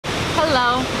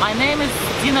Hello, my name is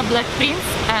dinablEk-принц,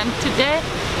 and today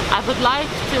I would like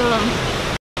to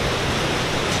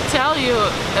tell you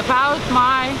about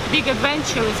my big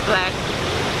adventure with black.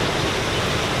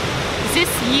 This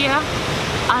year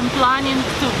I'm planning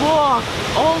to walk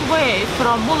all the way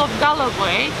from Mull of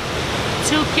Galloway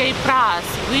to Cape Ras,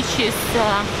 which is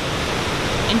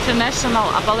International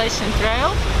Appalachian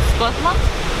Trail, Scotland,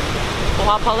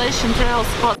 or Appalachian Trail,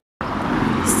 Scotland.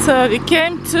 So we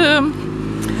came to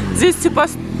this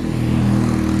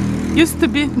used to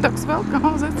be Dogs Welcome.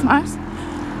 Oh, that's nice.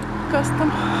 Custom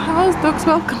house, Dogs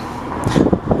Welcome.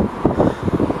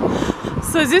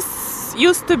 So this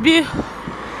used to be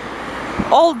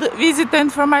old visitor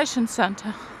information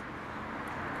center.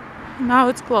 Now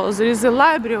it's closed. There is a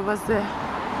library over there.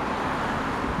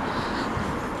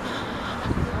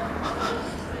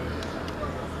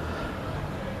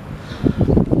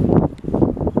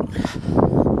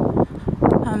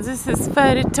 And this is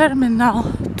ferry terminal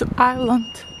to island.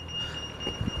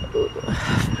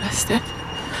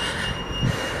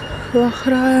 Loch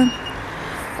Ryan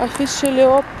officially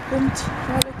opened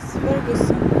Alex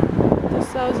Ferguson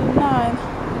 2009,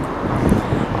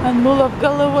 and Mull of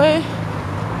Galloway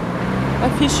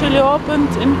officially opened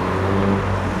in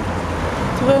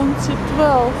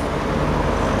 2012.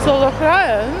 So Loch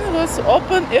Ryan was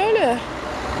opened earlier,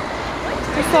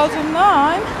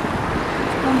 2009,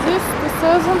 and this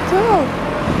 2012.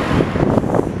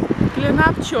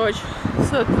 Glenapp Church,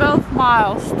 so 12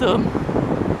 miles to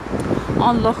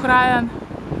on Loch Ryan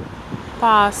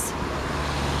Path,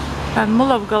 and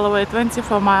Mull of Galloway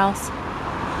 24 miles,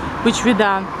 which we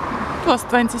done. It was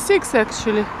 26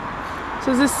 actually,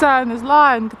 so this sign is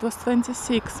lying, it was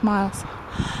 26 miles.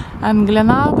 And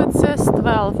Glenapp, it says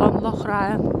 12 on Loch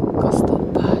Ryan Coastal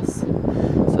Path,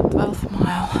 so 12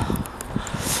 mile.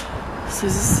 So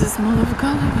this is Mull of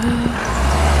Galloway.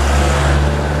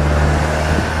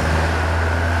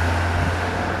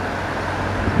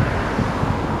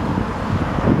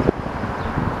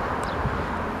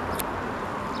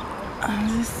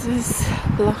 This is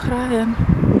Loch Ryan,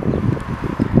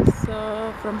 so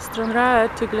from Stranraer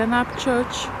to Glenapp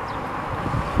Church.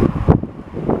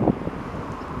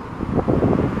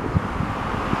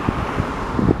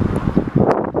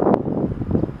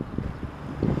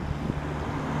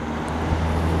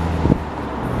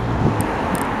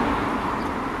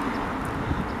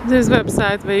 This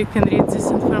website where you can read this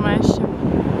information,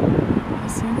 I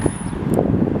think.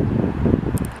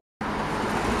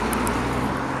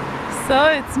 So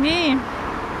it's me.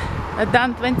 I've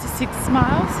done 26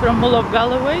 miles from Mull of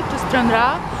Galloway to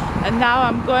Stranraer, and now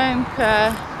I'm going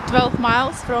 12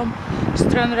 miles from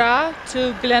Stranraer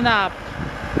to Glenapp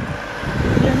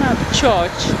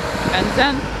Church, and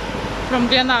then from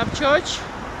Glenapp Church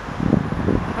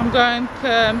I'm going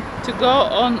to go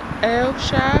on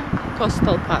Ayrshire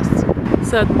Coastal Path.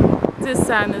 So this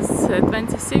sign is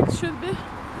 26 should be,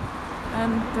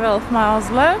 and 12 miles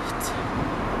left.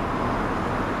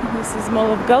 This is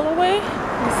Mull of Galloway,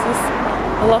 this is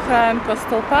Loch Ryan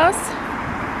Coastal Path.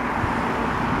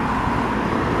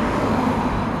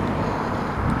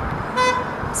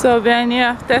 So we are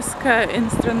near Tesco in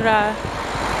Stranraer,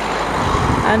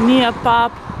 and near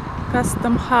pub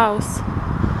Custom House.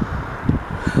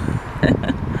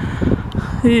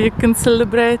 You can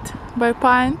celebrate by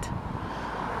pint.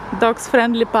 Dogs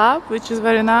friendly pub, which is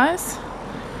very nice.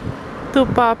 2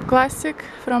 pub classic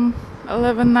from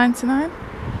 11.99.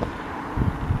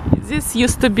 This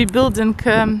used to be building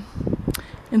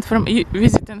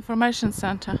visit information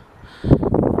center,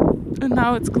 and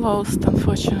now it's closed,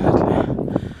 unfortunately,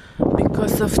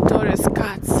 because of tourist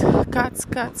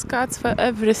cuts for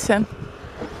everything.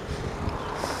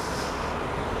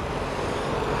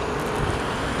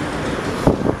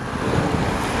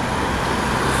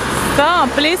 So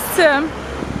please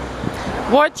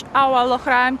watch our Loch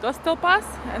Ryan Coastal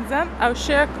Path and then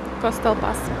Ayrshire Coastal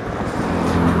Path.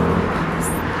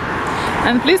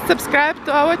 And please subscribe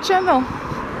to our channel.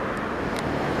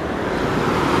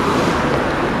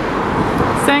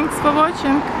 Thanks for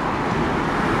watching.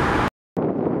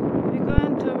 We're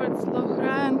going towards Loch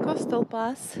Ryan Coastal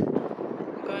Path.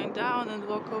 Going down and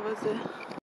walk over there.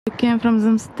 I came from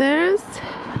them stairs,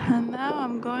 and now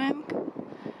I'm going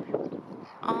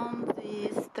on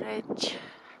the stretch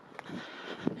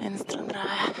in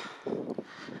Stranraer.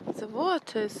 The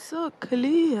water is so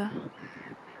clear.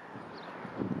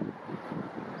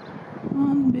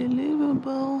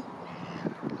 Unbelievable.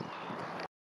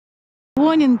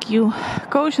 Warning you,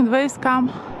 caution waves come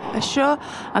ashore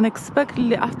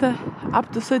unexpectedly after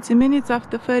up to 30 minutes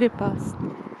after ferry pass.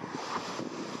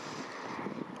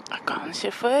 I can't see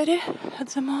ferry at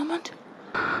the moment.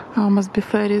 Oh, must be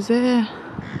ferry there.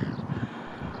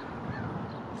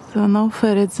 So no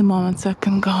ferry at the moment, so I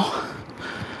can go.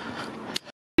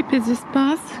 Keep this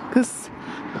path because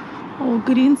all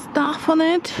green stuff on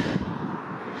it.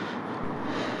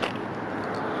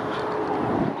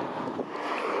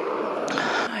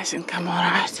 I think I'm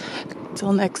alright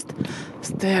till next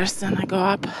stairs, then I go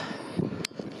up.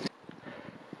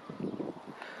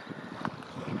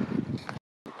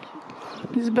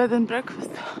 This bed and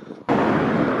breakfast.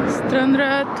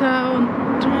 Stranraer town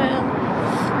trail.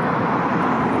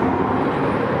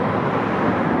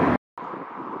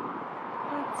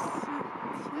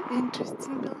 It's an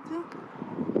interesting building.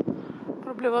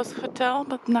 Probably was a hotel,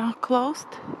 but now closed.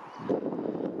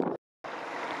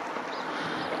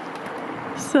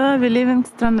 So we live in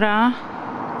Stranraer.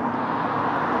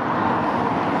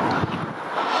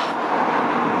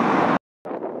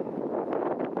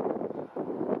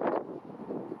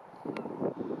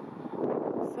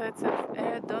 So it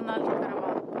says Donald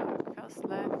Caravan Park. First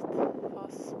left,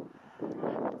 first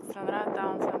Stranraer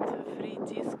Town Centre, free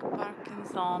disc parking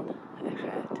zone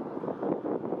ahead.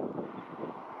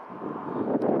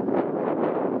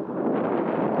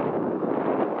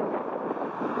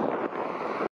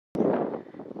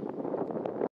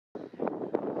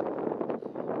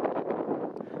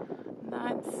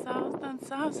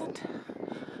 $9,000,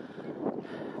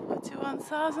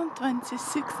 41,000,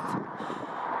 26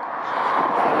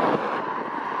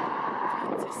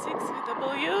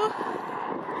 VW.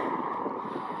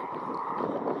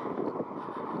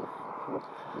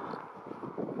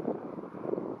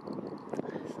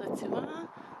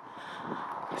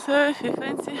 So if you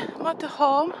fancy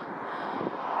motorhome,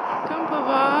 camper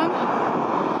van,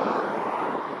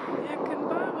 you can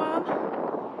buy one.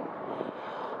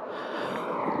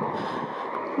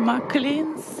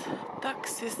 McLean's,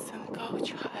 taxis and coach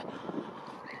hire.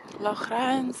 Loch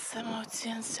Ryan, MOT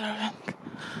and serving.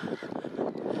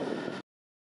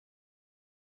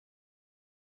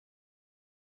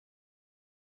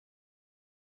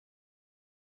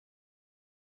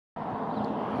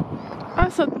 I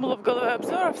thought Mull of Galloway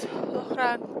absorbed Loch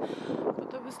Ryan,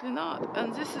 but obviously not.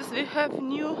 And this is, we have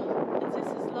new, this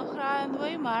is Loch Ryan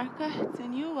waymarker. It's a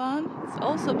new one. It's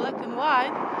also black and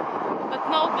white, but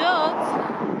no builds,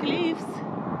 cliffs.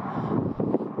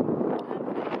 And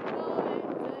we're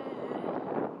going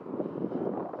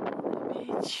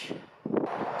there. Beach.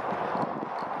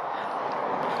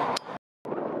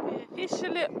 We're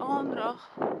officially on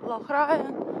Loch Ryan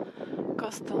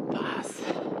Coastal Path.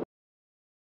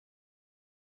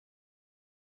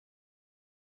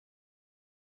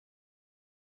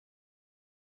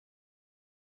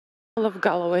 Mull of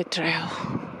Galloway Trail.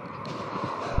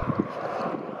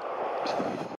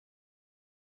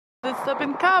 It's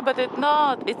stopping car, but it's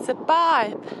not. It's a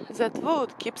pipe. That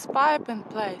wood keeps pipe in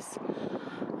place,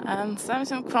 and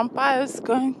something from pipe is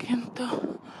going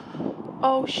into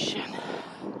ocean.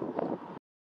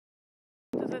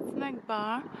 To that snack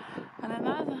bar and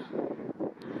another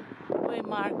way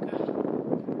marker.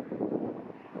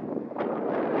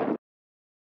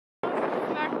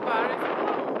 Snack bar is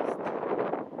closed.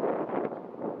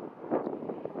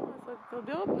 I thought it will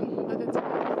be open, but it's closed.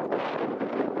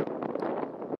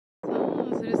 So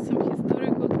there is some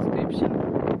historical description.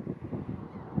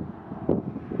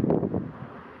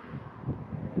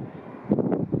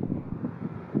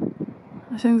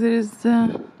 I think there is 3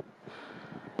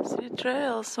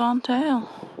 trails, 1 tail.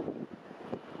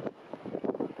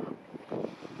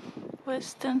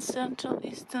 Western, Central,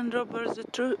 Eastern, Robert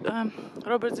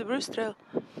the Bruce Trail.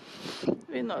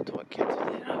 We're not walking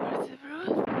today, Robert the Bruce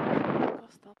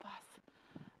Coastal Path.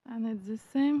 And it's the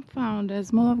same found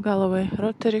as Mull of Galloway,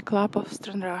 Rotary Club of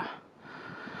Stranraer.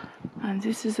 And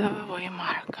this is our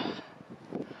waymark.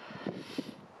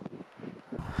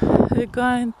 We're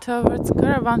going towards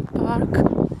Caravan Park.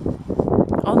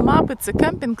 On map it's a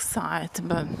camping site,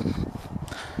 but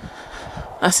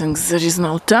I think there is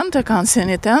no tent. I can't see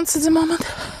any tents at the moment.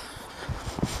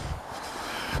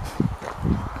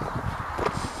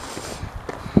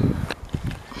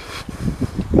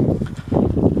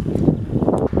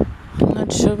 I'm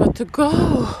not sure where to go.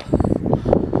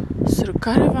 Through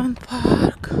Caravan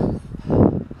Park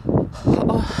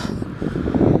or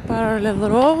parallel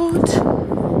road.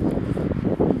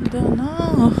 I don't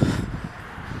know.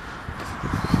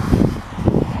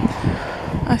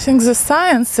 I think the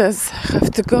sign says I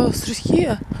have to go through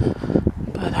here,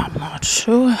 but I'm not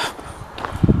sure.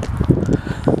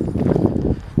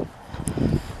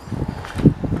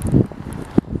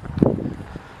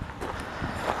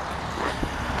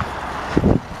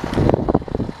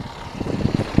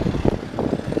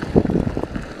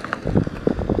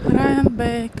 Ryan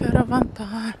Bay, Caravan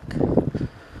Park.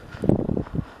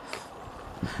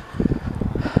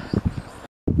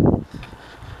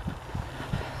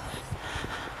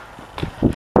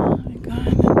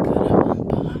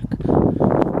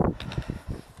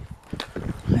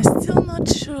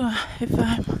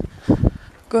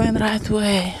 going right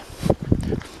way.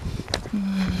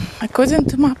 According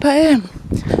to map I am.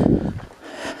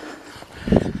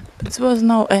 But there was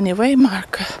no any way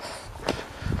marker.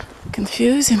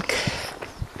 Confusing.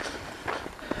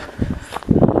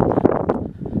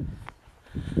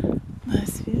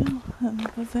 Nice view. And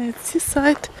over there at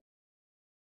seaside.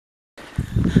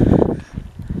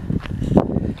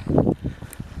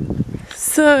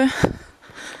 So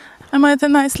I met a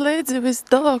nice lady with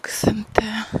dogs, and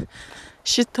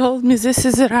she told me this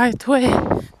is the right way.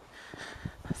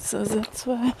 So that's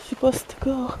where I'm supposed to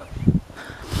go.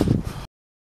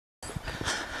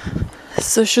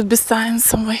 So should be signs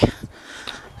somewhere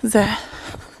there.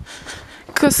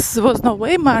 Because there was no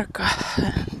way marker,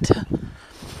 and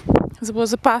there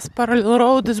was a past parallel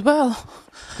road as well.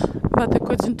 But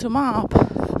according to map,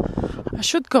 I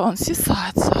should go on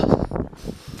seaside, so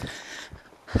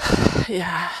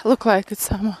yeah, look like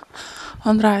it's on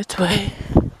right way.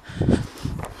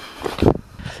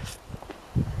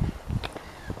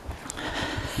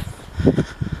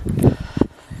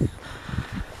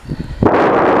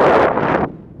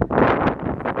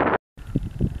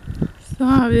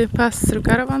 So we passed through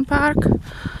caravan park,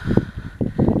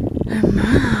 and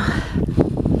now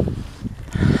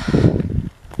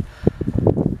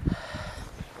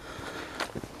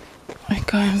we're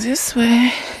going this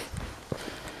way.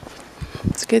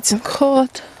 It's getting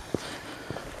hot.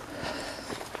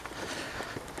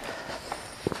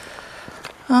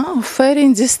 Oh, ferry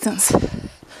in distance.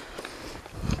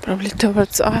 Probably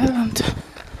towards island.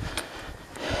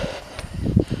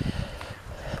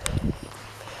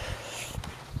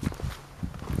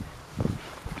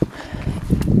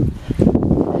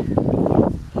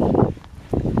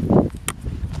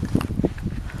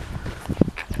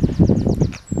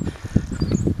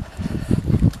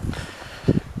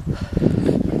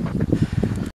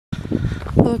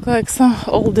 Look like some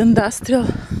old industrial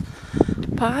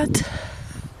part.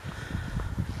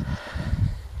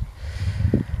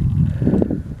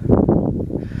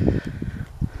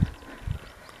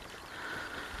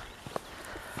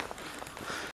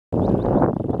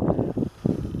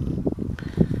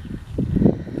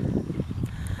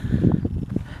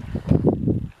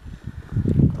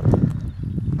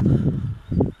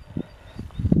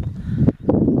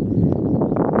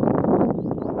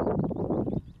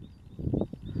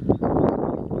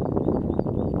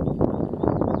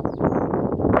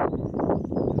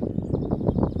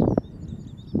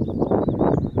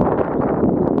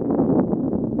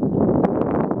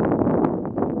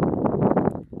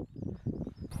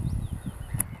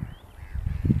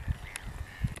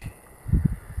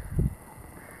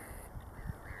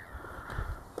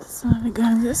 So we're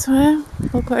going this way.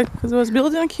 Look like there was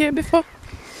building here before.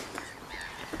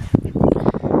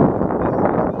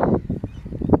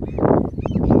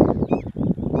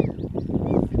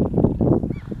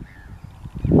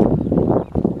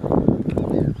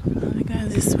 We're going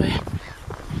this way.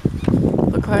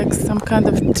 Look like some kind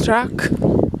of truck.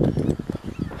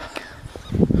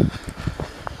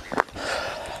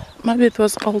 Maybe it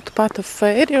was old part of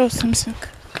ferry or something.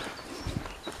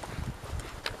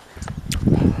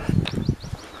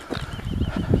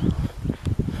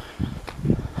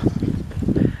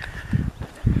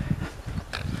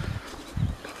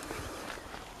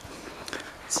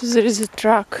 So there is a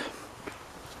truck,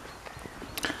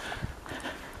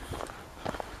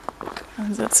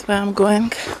 and that's where I'm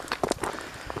going.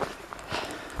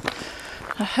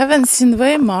 I haven't seen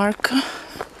waymark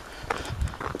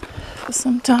for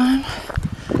some time.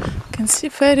 You can see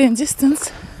ferry in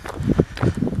distance.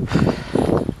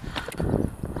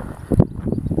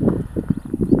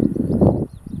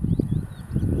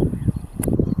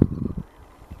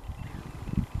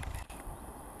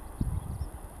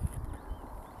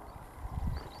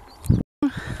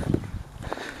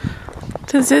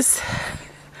 To this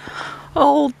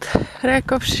old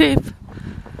wreck of ship.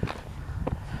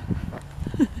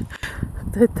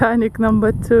 Titanic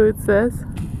number 2, it says.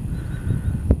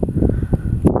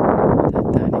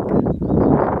 Titanic.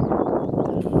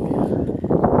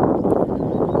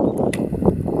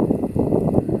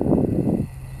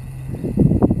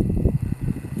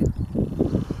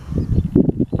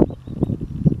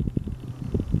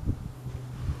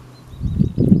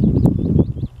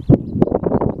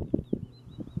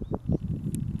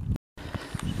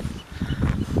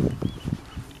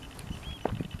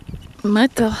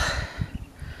 Metal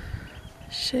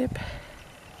ship.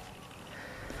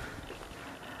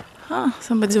 Ah,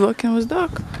 somebody's walking with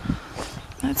dog.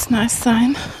 That's a nice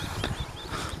sign.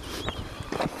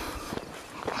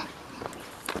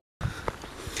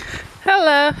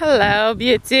 Hello, hello,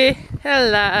 beauty.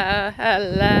 Hello,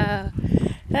 hello.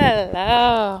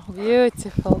 Hello,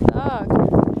 beautiful dog.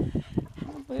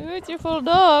 Beautiful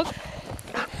dog.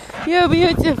 You're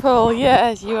beautiful.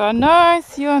 Yes, you are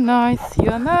nice. You are nice. You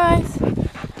are nice.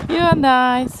 You are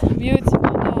nice. Beautiful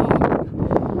dog.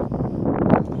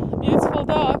 Beautiful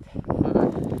dog.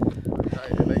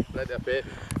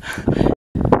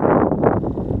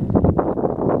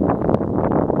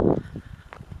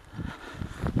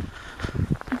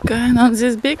 Going on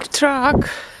this big truck.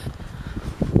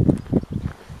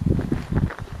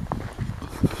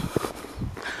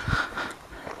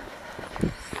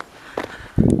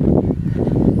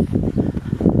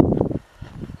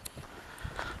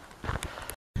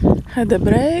 Had a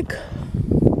break.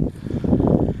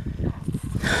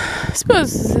 I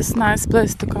suppose this is a nice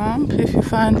place to camp if you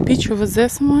find beach over there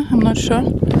somewhere. I'm not sure.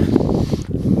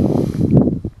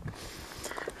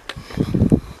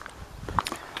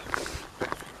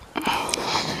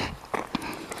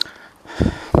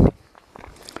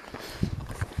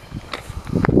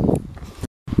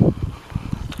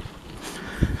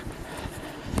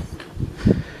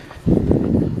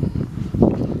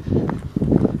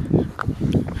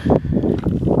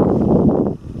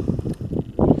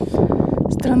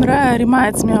 Stranraer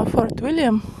reminds me of Fort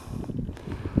William.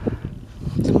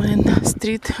 The main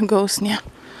street goes near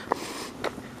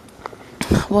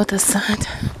waterside.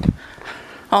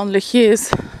 Only here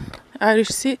is Irish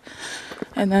Sea,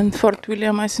 and then Fort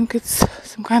William, I think it's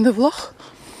some kind of loch.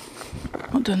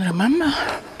 I don't remember.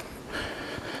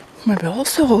 Maybe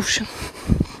also ocean.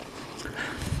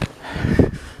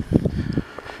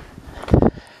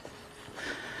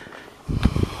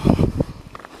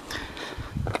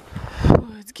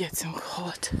 Getting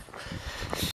hot.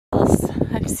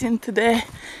 I've seen today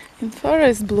in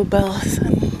forest bluebells,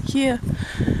 and here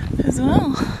as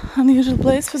well. Unusual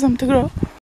place for them to grow.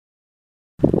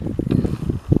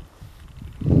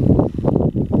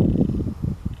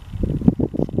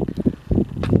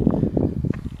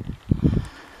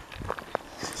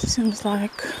 Seems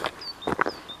like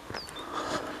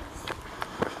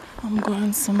I'm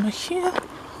going somewhere here.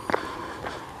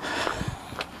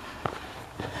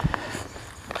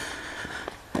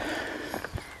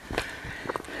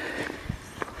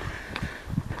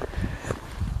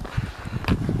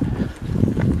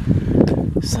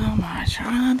 So much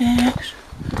rubbish.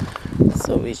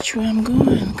 So which way I'm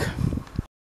going?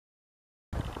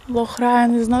 Loch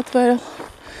Ryan is not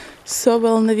so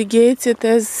well navigated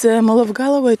as Mull of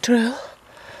Galloway Trail.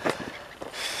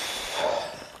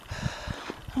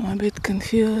 I'm a bit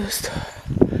confused.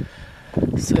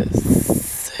 So let's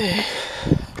see.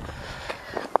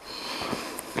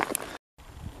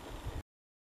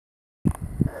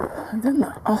 I don't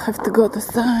know. I'll have to go to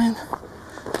sign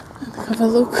and have a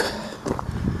look.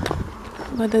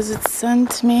 What does it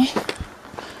send me?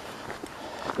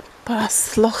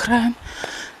 Past Loch Ryan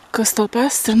Coastal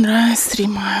Path, Stranraer, 3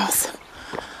 miles.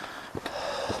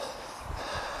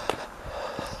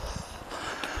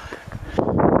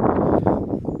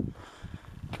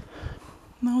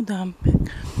 No dumping.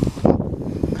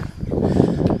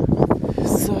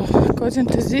 So, according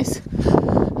to this,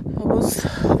 I was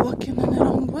walking in the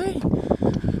wrong way.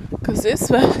 Because this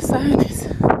way sign is.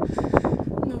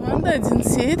 No wonder I didn't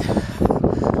see it.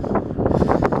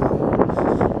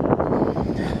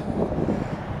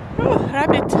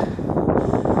 Rabbit. So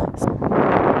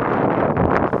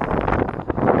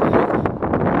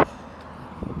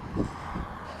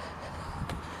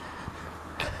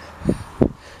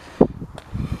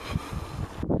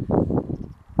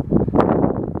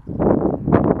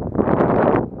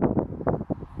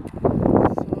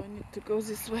I need to go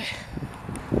this way.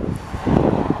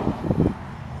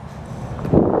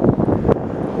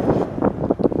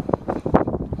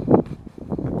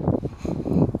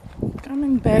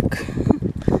 Coming back.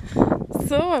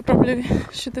 So I probably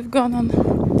should have gone on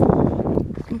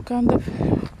some kind of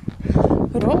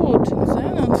road and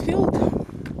then on field.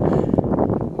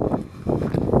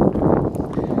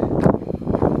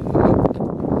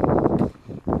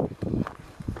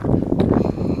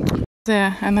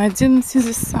 There, and I didn't see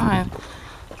the sign,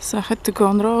 so I had to go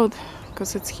on road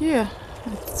because it's here.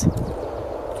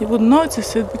 You would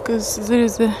notice it because there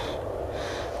is a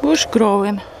bush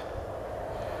growing.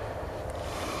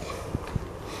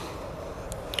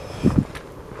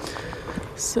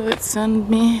 So it sent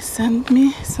me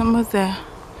somewhere there.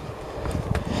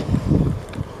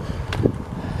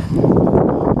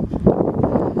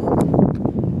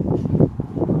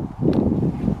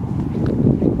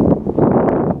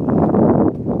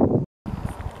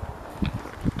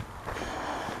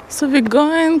 So we're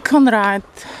going Cairnryan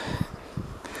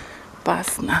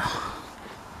Pass now.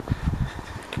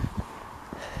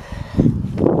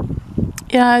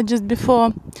 Yeah, just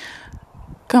before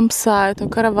campsite or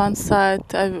caravan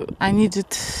site, I needed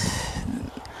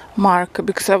marker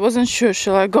because I wasn't sure,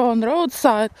 shall I go on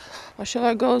roadside or shall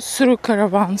I go through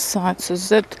caravan site. So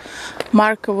that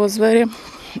marker was very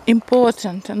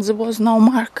important, and there was no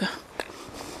marker.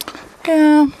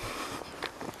 Yeah.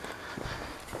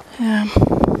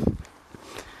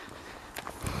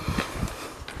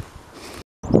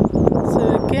 So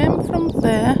I came from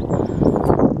there,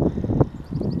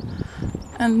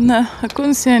 and I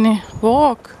couldn't see any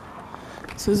walk.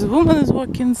 So the woman is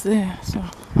walking there, so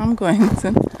I'm going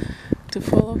to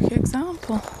follow her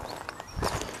example.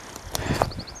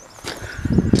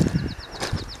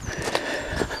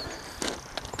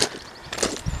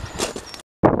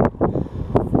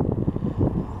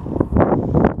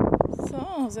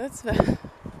 So that's where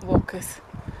walk is,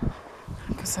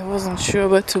 because I wasn't sure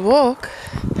where to walk.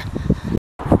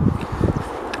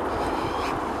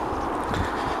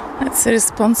 That's a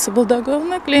responsible dog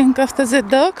owner. Link after the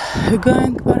dog, we're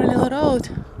going parallel road.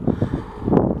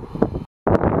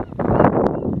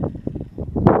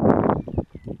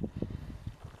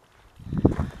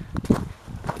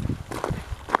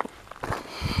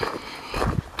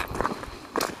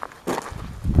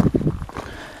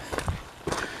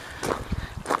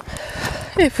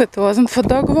 If it wasn't for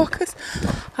dog walkers,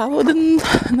 I wouldn't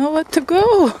know where to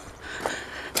go.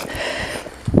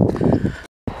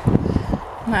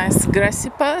 Nice grassy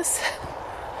path,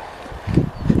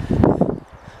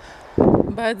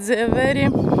 but they're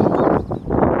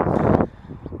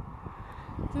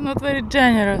not very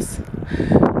generous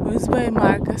with way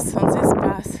markers on this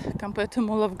path compared to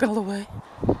Mull of Galloway.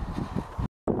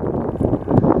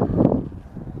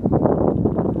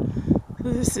 So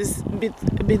this is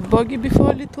a bit boggy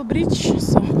before a little bridge,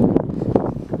 so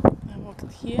I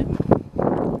walked here.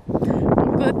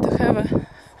 I'm glad to have a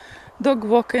dog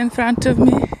walker in front of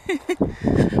me.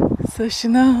 So she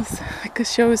knows,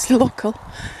 because she was local,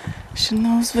 she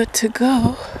knows where to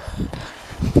go.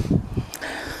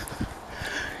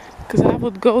 Because I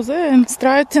would go there and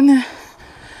straight in a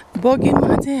boggy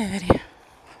mud area.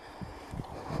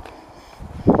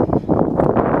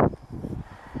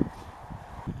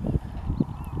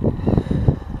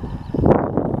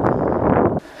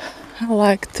 I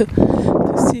like to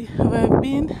see where I've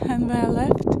been and where I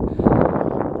left.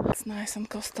 It's nice on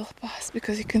Coastal Path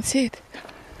because you can see it.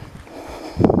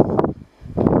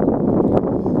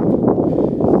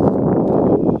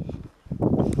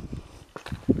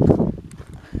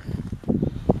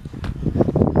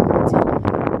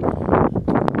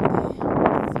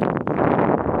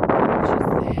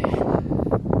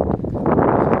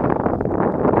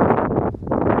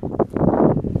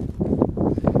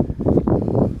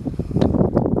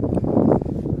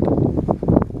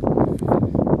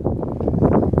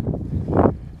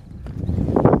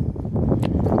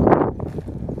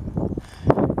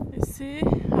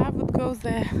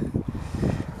 There,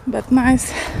 but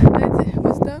nice lady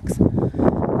with dogs.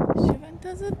 She went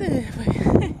as a way.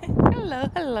 Hello,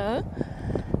 hello,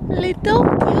 little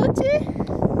cutie.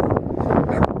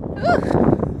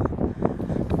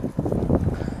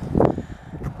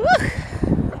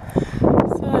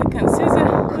 So I can see the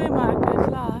way marker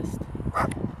at last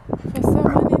for so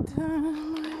many times.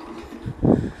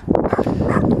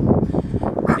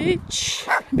 Beach.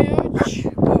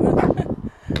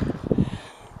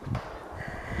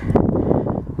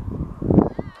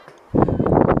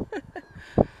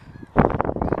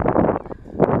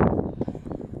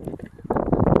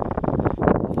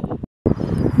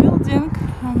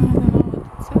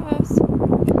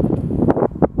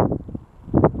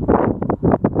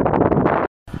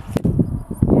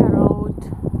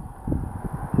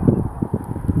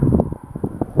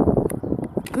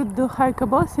 Good to hike a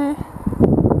bossy.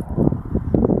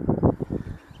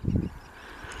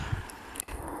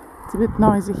 It's a bit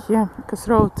noisy here because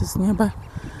road is nearby.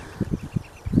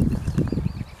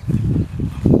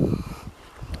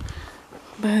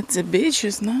 But the beach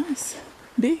is nice,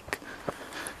 big.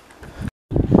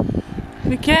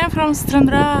 We came from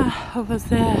Stranraer over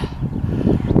there,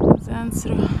 then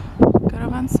through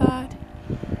caravan side.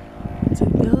 The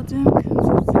building,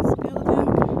 this building,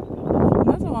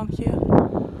 another one here.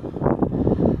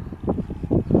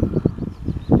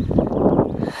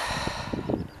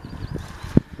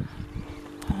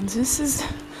 And this is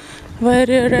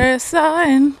very rare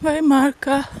sign, by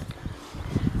marker,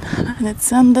 and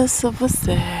it's under over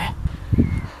there.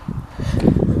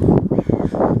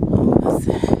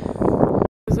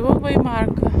 There's a one-way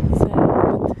marker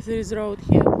there, but there is road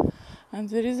here, and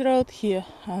there is road here,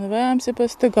 and where I'm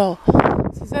supposed to go.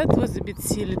 So that was a bit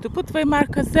silly to put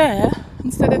waymarker there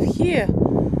instead of here,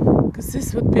 because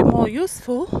this would be more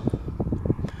useful.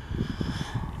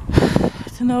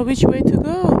 to know which way to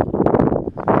go.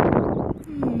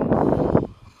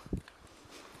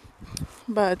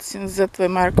 But since that way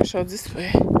Marco showed this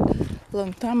way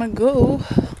long time ago,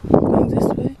 going this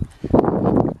way.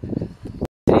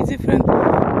 3 different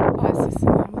passes and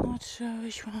I'm not sure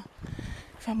which one,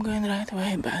 if I'm going right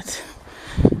way, but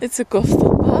it's a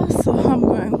coastal path, so I'm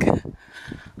going.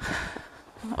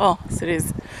 Oh, there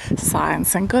is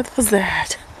signs, and God for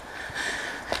that.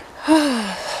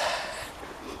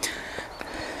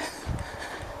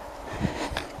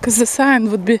 Because the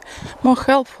sign would be more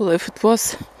helpful if it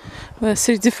was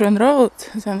 3 different roads,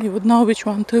 then you would know which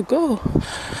one to go.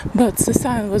 But the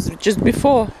sign was just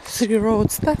before 3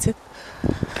 roads started.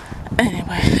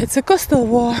 Anyway, it's a coastal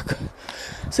walk,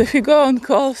 so if you go on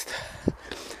coast,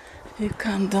 you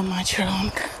can't do much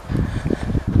wrong.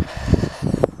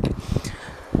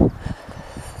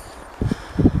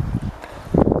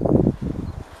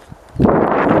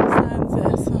 Signs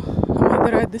there, so I made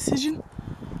the right decision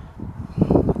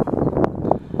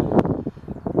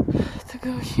to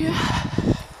go here.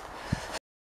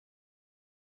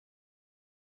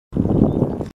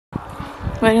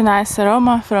 Very nice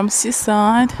aroma from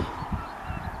seaside.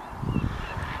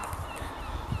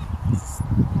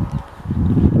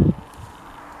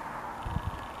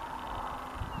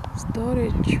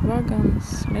 Storage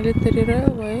wagons, military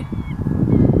railway.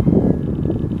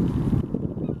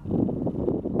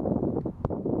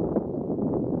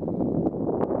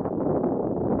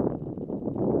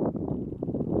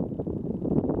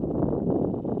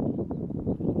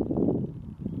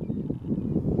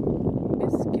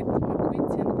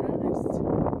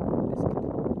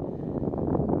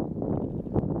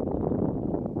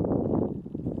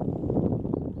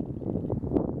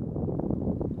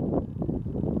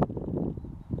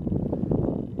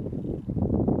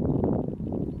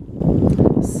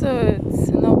 So it's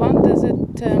no wonder that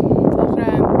Loch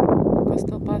Ryan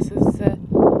Coastal Path is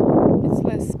it's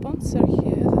less sponsored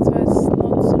here. That's why it's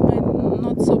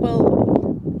not so well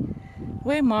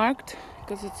waymarked,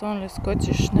 because it's only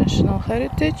Scottish National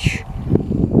Heritage.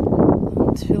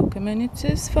 Landfill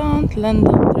Communities Fund,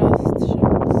 Landfill Trust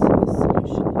shows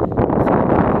solution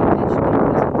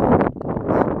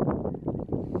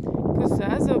because the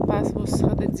other path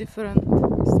had a different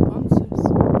sponsors.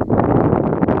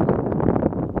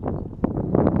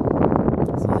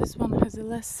 This one has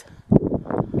less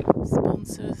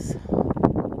sponsors.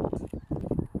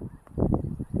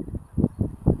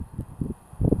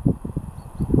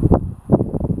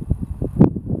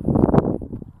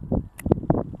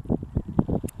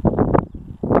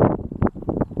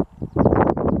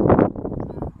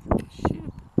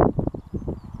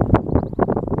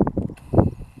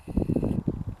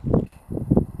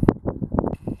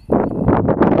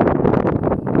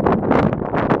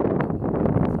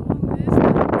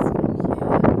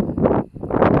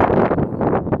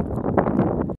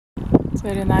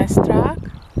 Very nice track,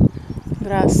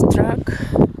 grass track.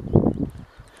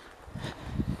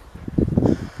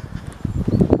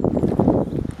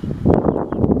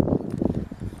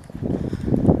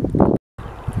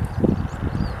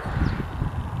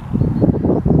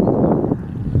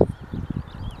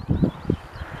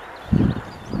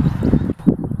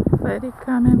 Ferry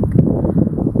coming.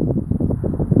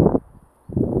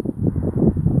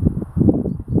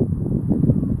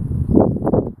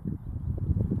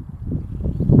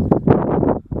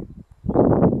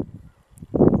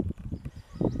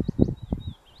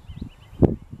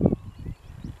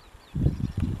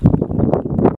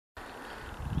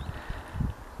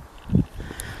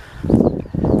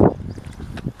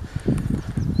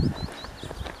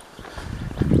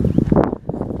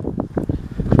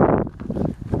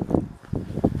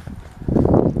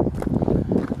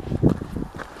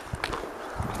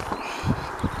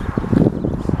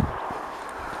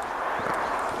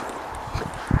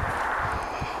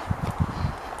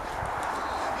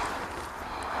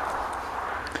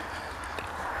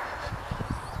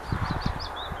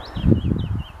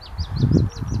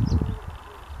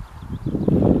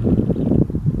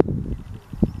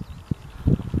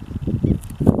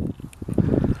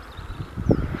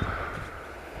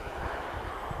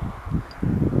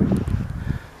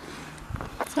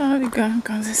 So we're going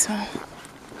on this one.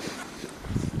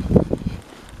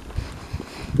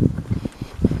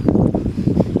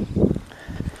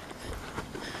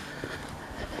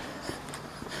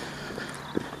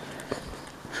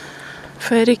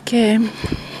 Ferry came.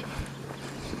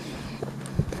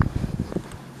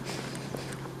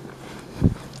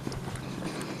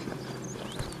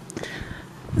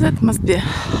 That must be an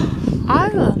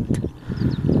island.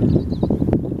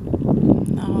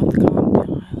 No, it can't be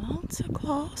an island so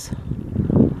close.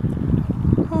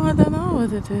 Oh, I don't know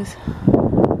what it is.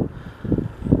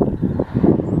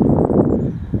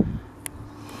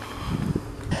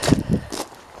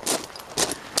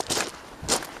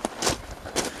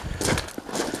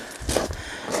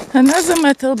 Another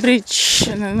metal bridge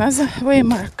and another way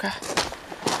marker.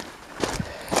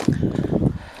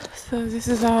 So this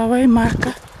is our way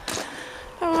marker,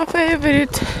 our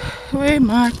favorite way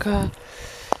marker.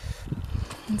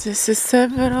 This is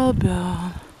several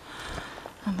burn,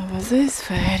 and over this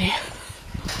ferry.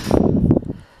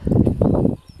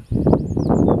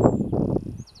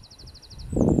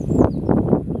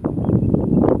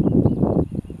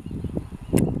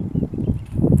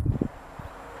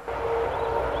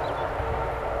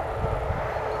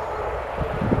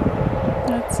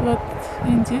 That's what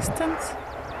in distance.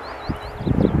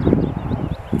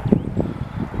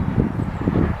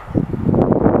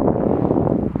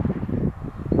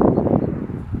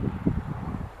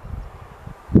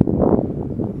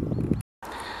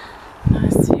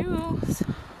 Nice views.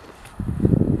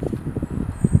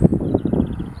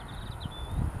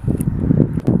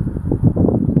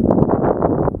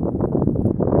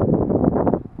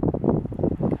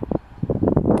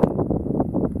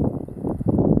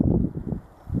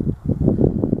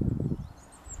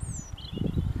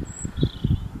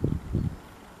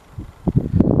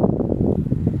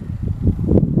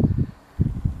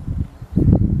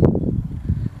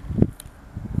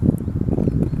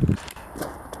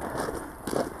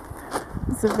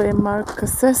 The way marker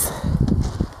says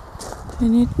we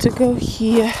need to go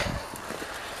here.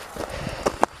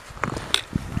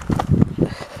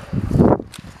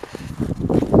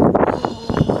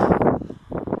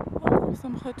 Oh,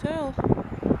 some hotel.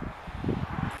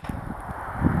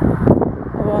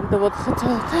 I wonder what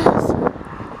hotel it is.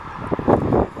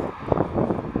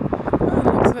 Oh, it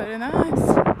looks very nice.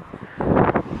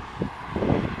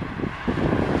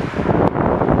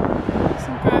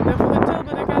 Some kind of hotel,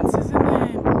 but I can't see the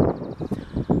name.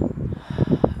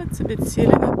 It's a bit silly,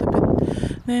 not to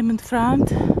put name in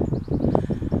front.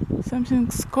 Something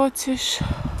Scottish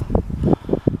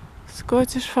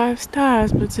 5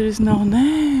 stars, but there is no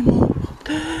name of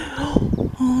hotel.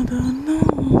 I don't know.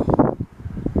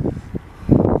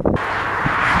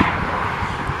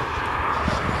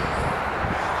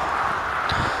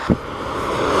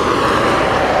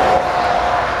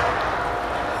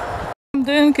 I'm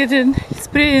doing it in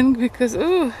spring because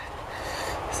ooh,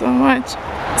 so much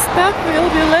stuff will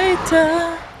be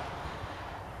later.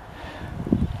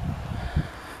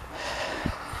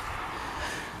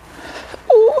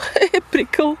 Ooh,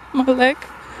 prickle my leg.